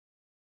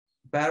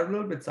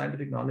parallel with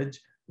scientific knowledge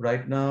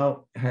right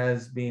now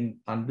has been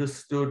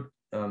understood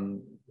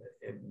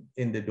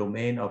in the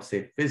domain of,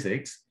 say,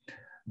 physics.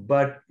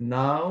 But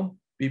now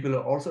people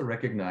are also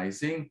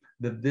recognizing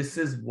that this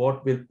is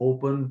what will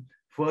open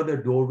further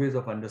doorways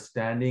of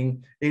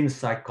understanding in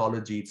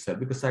psychology itself,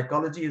 because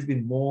psychology has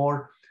been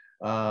more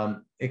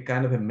a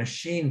kind of a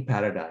machine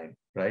paradigm,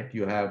 right?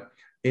 You have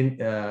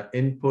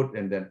input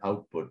and then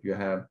output. You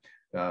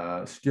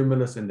have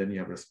stimulus and then you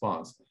have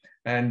response.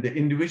 And the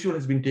individual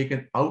has been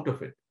taken out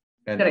of it.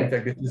 And Correct. in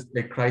fact, this is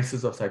a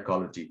crisis of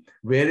psychology.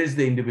 Where is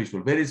the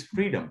individual? Where is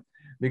freedom?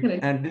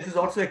 Correct. And this is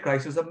also a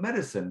crisis of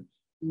medicine,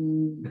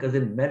 because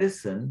in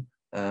medicine,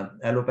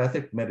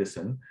 allopathic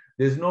medicine,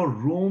 there's no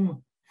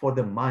room for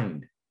the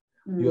mind.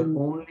 You're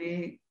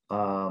only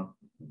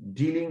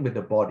dealing with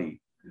the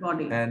body.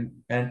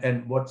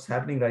 And what's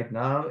happening right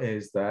now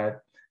is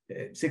that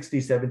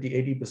 60, 70,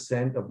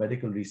 80% of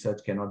medical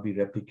research cannot be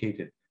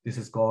replicated. This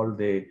is called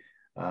the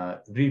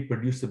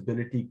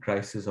reproducibility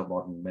crisis of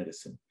modern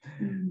medicine.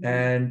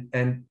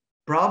 And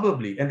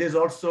probably, and there's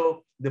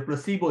also the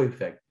placebo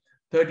effect.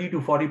 30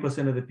 to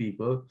 40% of the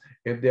people,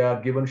 if they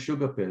are given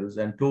sugar pills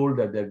and told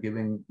that they're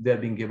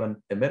being given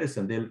a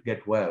medicine, they'll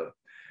get well.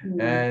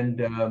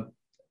 And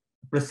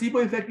placebo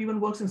effect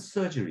even works in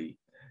surgery.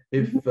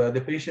 If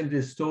the patient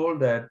is told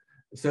that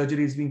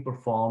surgery is being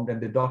performed and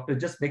the doctor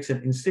just makes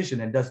an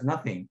incision and does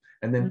nothing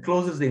and then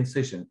closes the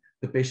incision,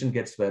 the patient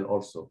gets well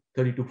also,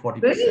 30 to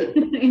 40%.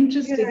 Very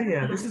interesting.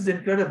 Yeah, this is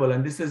incredible.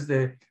 And this is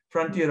the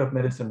frontier of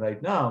medicine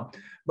right now.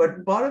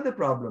 But part of the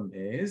problem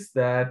is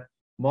that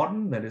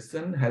modern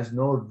medicine has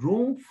no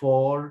room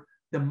for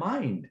the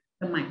mind.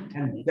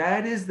 And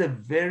that is the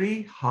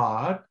very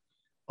heart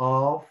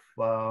of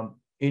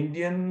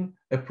Indian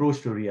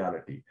approach to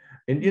reality.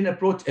 Indian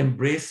approach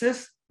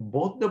embraces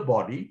both the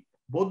body,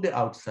 both the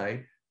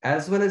outside,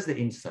 as well as the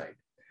inside.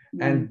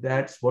 And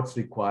that's what's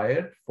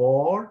required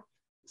for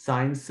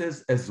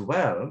sciences as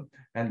well.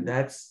 And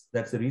that's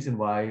the reason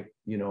why,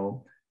 you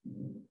know,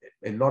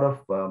 a lot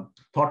of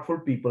thoughtful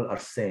people are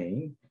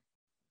saying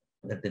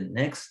that the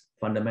next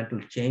fundamental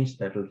change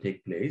that will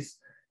take place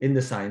in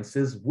the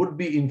sciences would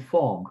be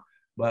informed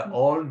by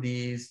all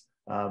these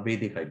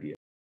Vedic ideas.